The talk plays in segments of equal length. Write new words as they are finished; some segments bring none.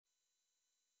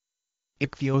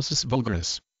Ichthyosis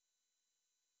vulgaris.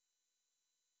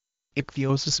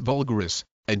 Ichthyosis vulgaris,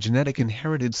 a genetic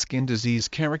inherited skin disease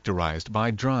characterized by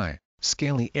dry,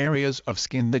 scaly areas of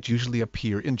skin that usually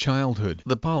appear in childhood.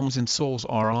 The palms and soles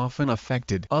are often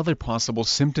affected. Other possible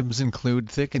symptoms include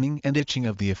thickening and itching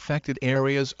of the affected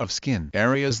areas of skin.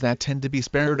 Areas that tend to be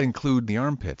spared include the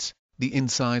armpits, the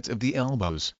insides of the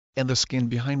elbows, and the skin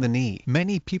behind the knee.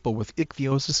 Many people with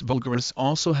ichthyosis vulgaris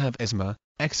also have asthma,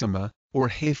 eczema, or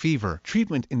hay fever.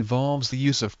 Treatment involves the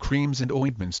use of creams and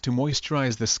ointments to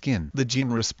moisturize the skin. The gene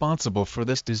responsible for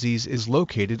this disease is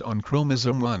located on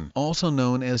chromosome 1, also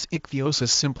known as ichthyosis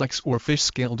simplex or fish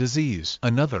scale disease.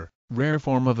 Another, rare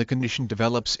form of the condition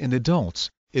develops in adults,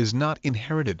 is not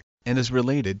inherited, and is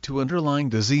related to underlying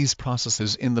disease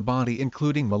processes in the body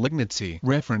including malignancy.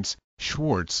 Reference: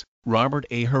 Schwartz, Robert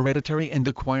A. Hereditary and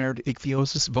Acquired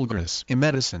Ichthyosis vulgaris in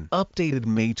Medicine. Updated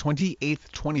May 28,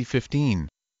 2015.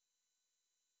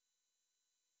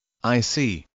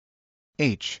 IC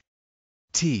H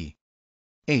T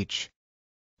H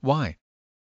Y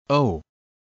O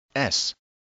S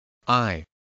I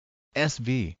S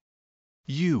V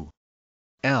U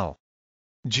L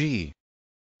G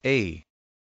A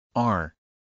R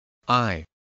I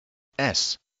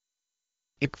S.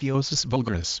 Ichthyosis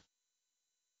vulgaris.